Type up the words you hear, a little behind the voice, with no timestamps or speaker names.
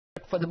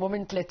But for the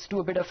moment, let's do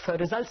a bit of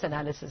results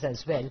analysis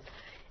as well.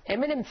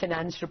 M&M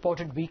Finance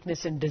reported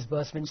weakness in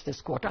disbursements this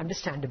quarter,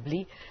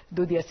 understandably,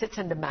 though the assets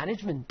under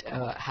management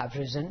have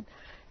risen.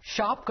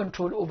 Sharp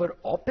control over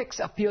OPEX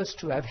appears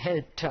to have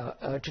helped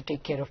to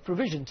take care of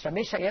provisions.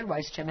 Ramesh Iyer,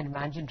 Vice Chairman and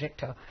Managing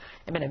Director,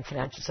 M&M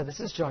Financial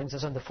Services, joins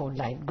us on the phone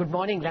line. Good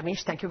morning,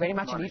 Ramesh. Thank you very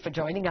much indeed for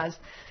joining us.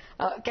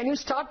 Can you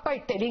start by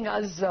telling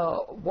us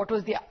what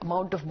was the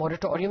amount of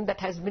moratorium that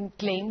has been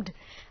claimed?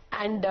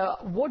 And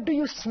what do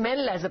you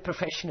smell as a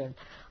professional?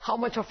 How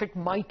much of it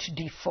might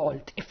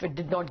default if it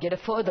did not get a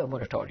further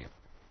moratorium?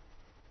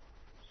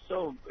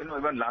 So,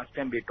 even last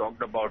time we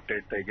talked about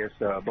it, I guess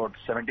about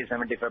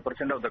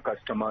 70-75% of the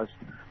customers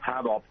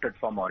have opted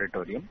for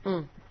moratorium.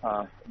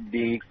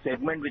 The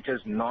segment which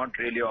is not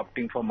really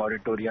opting for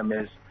moratorium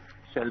is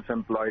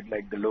self-employed,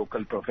 like the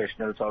local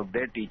professionals out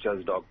there,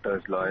 teachers,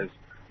 doctors, lawyers,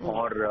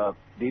 or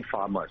the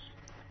farmers,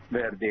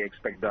 where they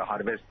expect the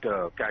harvest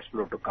cash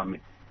flow to come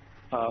in.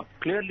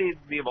 Clearly,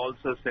 we've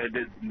also said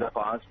it in the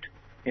past,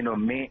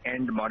 May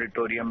end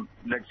moratorium,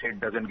 let's say it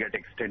doesn't get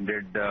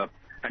extended,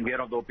 and we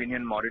are of the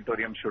opinion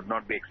moratorium should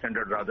not be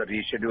extended, rather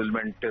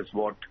reschedulement is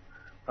what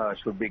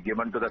should be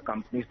given to the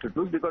companies to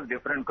do, because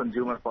different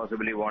consumers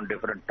possibly want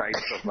different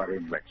types of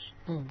arrangements.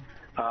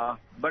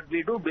 But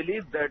we do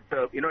believe that,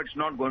 it's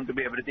not going to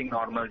be everything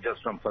normal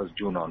just from 1st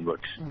June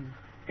onwards.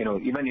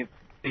 Even if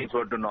things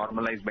were to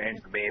normalize by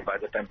end May, by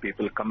the time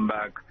people come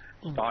back,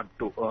 start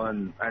to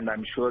earn, and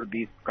I'm sure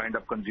these kind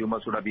of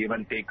consumers would have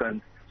even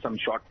taken some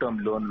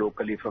short-term loan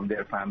locally from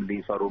their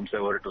families or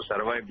whomsoever to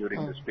survive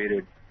during this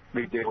period,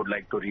 which they would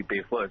like to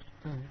repay first.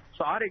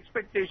 So our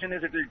expectation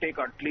is it will take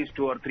at least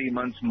 2 or 3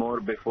 months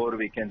more before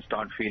we can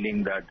start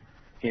feeling that,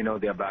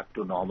 they are back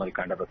to normal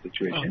kind of a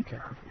situation.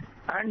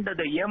 And the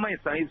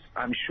EMI size,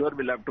 I'm sure,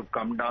 will have to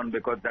come down,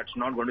 because that's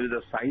not going to be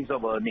the size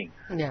of earning,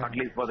 at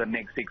least for the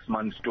next 6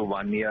 months to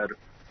 1 year,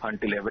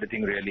 until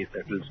everything really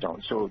settles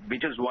down. So,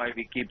 which is why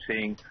we keep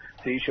saying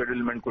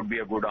reschedulement could be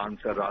a good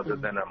answer rather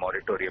than a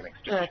moratorium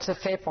extension. That's a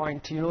fair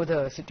point. You know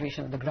the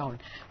situation on the ground.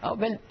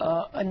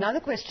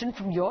 Another question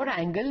from your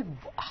angle,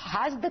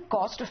 has the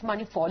cost of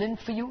money fallen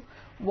for you?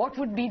 What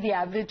would be the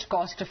average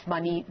cost of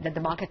money that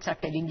the markets are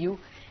telling you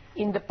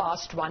in the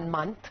past 1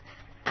 month?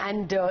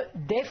 And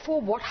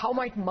therefore, how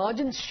might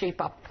margins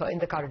shape up in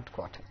the current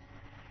quarter?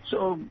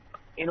 So,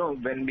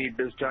 when we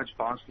discharge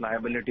past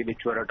liability which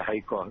were at high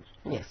cost,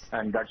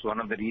 and that's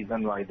one of the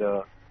reasons why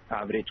the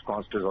average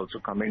cost is also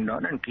coming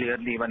down, and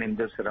clearly even in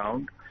this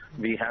round,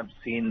 we have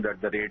seen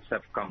that the rates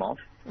have come off.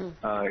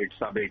 It's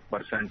sub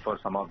 8% for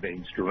some of the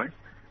instruments.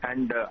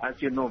 And as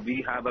you know,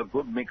 we have a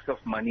good mix of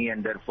money,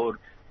 and therefore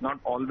not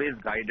always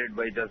guided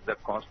by just the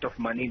cost of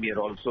money. We are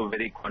also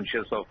very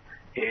conscious of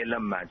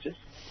ALM matches.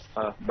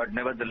 But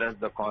nevertheless,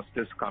 the cost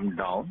has come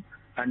down,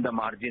 and the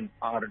margins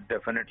are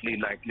definitely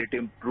likely to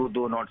improve,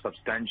 though not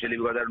substantially,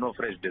 because there are no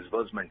fresh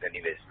disbursements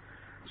anyways.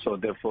 So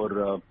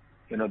therefore,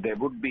 there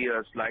would be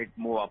a slight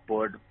move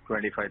upward,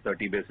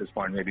 25-30 basis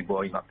point, maybe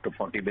going up to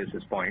 40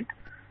 basis point,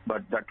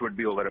 but that would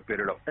be over a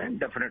period of time.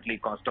 Definitely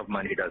cost of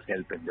money does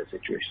help in this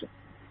situation.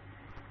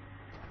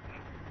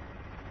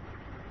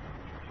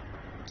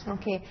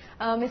 Okay.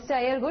 Mr.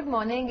 Iyer, good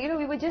morning.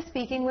 We were just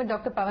speaking with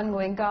Dr. Pawan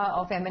Goenka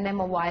of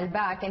M&M a while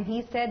back, and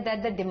he said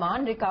that the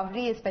demand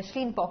recovery,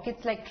 especially in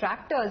pockets like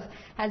tractors,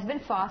 has been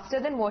faster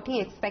than what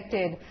he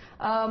expected.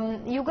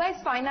 You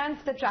guys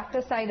finance the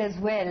tractor side as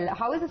well.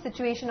 How is the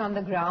situation on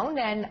the ground,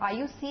 and are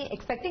you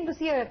expecting to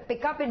see a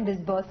pickup in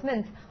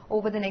disbursements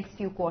over the next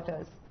few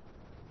quarters?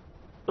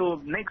 So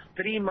next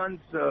 3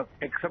 months,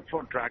 except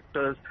for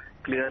tractors,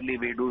 clearly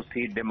we do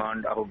see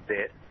demand out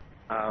there.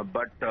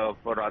 But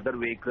for other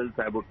vehicles,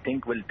 I would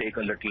think will take a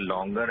little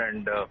longer.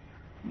 And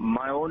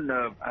my own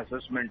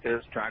assessment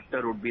is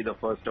tractor would be the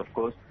first, of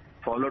course,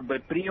 followed by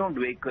pre-owned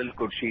vehicle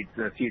could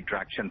see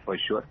traction for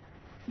sure.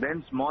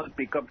 Then small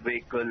pickup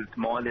vehicles,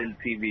 small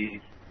LCVs,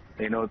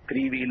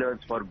 three-wheelers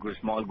for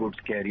small goods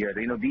carrier.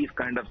 These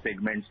kind of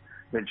segments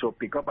will show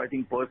pickup. I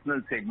think personal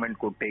segment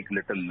could take a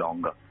little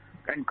longer.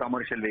 And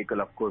commercial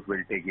vehicle, of course,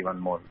 will take even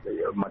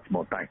much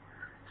more time.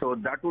 So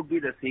that would be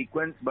the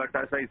sequence. But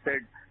as I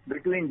said,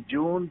 between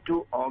June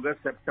to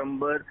August,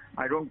 September,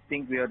 I don't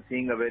think we are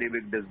seeing a very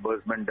big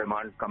disbursement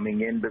demand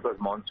coming in, because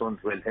monsoons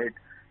will hit.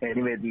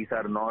 Anyway, these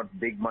are not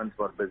big months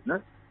for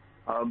business.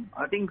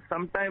 I think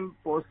sometime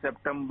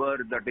post-September,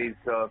 that is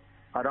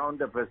around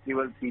the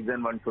festival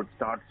season, one should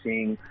start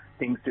seeing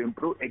things to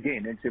improve.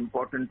 Again, it's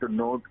important to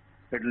note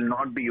it will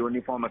not be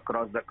uniform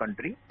across the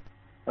country.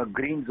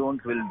 Green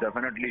zones will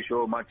definitely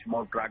show much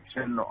more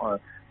traction.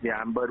 The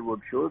amber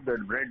would show. The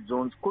red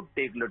zones could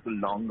take a little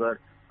longer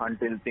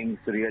until things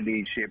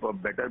really shape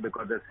up better,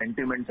 because the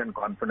sentiments and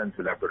confidence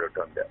will have to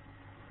return there.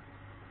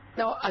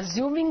 Now,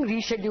 assuming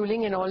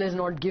rescheduling and all is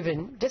not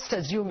given, just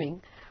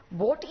assuming,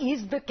 what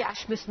is the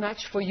cash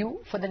mismatch for you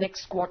for the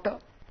next quarter?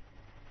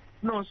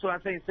 No, so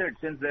as I said,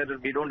 since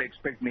we don't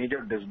expect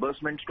major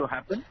disbursements to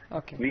happen,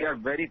 we are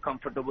very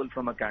comfortable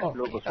from a cash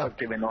flow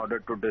perspective in order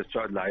to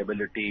discharge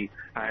liability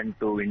and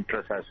to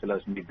interest as well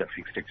as meet the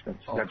fixed expense.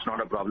 That's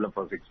not a problem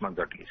for 6 months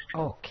at least.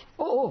 Okay.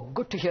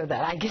 Good to hear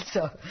that. I guess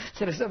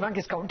the Reserve Bank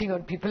is counting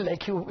on people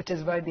like you, which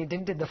is why they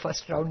didn't in the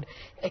first round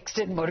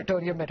extend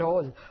moratorium at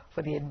all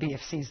for the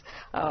NBFCs.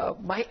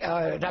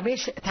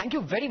 Ramesh, thank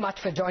you very much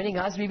for joining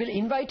us. We will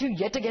invite you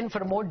yet again for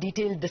a more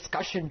detailed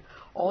discussion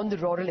on the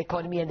rural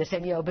economy and the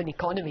semi-urban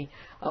economy.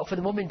 For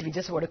the moment, we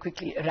just want to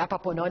quickly wrap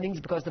up on earnings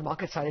because the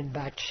markets are in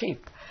bad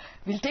shape.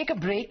 We'll take a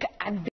break and